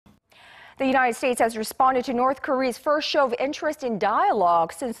The United States has responded to North Korea's first show of interest in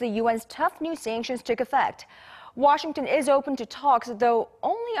dialogue since the UN's tough new sanctions took effect. Washington is open to talks, though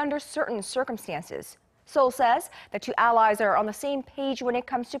only under certain circumstances. Seoul says the two allies are on the same page when it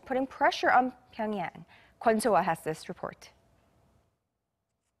comes to putting pressure on Pyongyang. Kwon Soa has this report.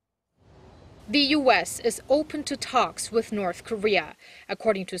 The U.S. is open to talks with North Korea,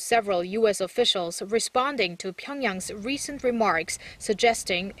 according to several U.S. officials responding to Pyongyang's recent remarks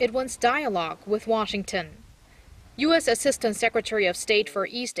suggesting it wants dialogue with Washington. U.S. Assistant Secretary of State for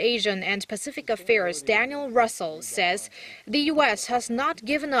East Asian and Pacific Affairs Daniel Russel says the U.S. has not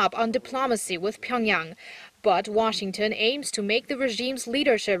given up on diplomacy with Pyongyang, but Washington aims to make the regime's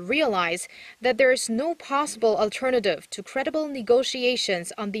leadership realize that there is no possible alternative to credible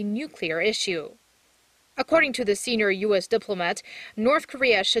negotiations on the nuclear issue. According to the senior U.S. diplomat, North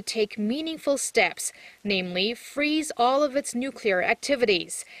Korea should take meaningful steps, namely freeze all of its nuclear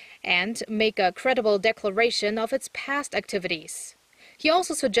activities and make a credible declaration of its past activities. He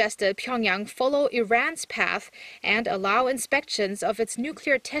also suggested Pyongyang follow Iran's path and allow inspections of its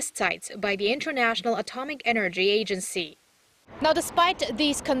nuclear test sites by the International Atomic Energy Agency. Now, despite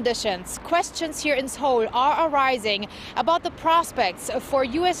these conditions, questions here in Seoul are arising about the prospects for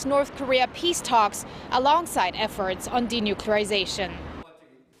U.S.-North Korea peace talks alongside efforts on denuclearization.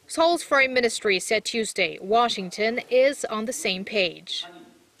 Seoul's foreign ministry said Tuesday Washington is on the same page.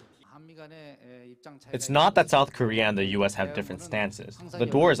 It's not that South Korea and the U.S. have different stances. The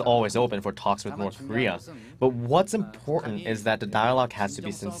door is always open for talks with North Korea. But what's important is that the dialogue has to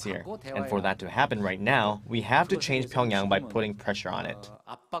be sincere. And for that to happen right now, we have to change Pyongyang by putting pressure on it.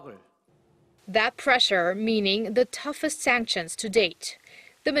 That pressure meaning the toughest sanctions to date.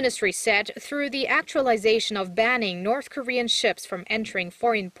 The ministry said through the actualization of banning North Korean ships from entering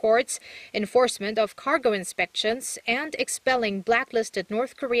foreign ports, enforcement of cargo inspections, and expelling blacklisted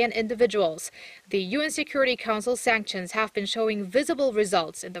North Korean individuals, the UN Security Council sanctions have been showing visible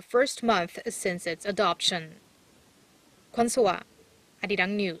results in the first month since its adoption. Kwon Soa,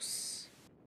 Arirang News.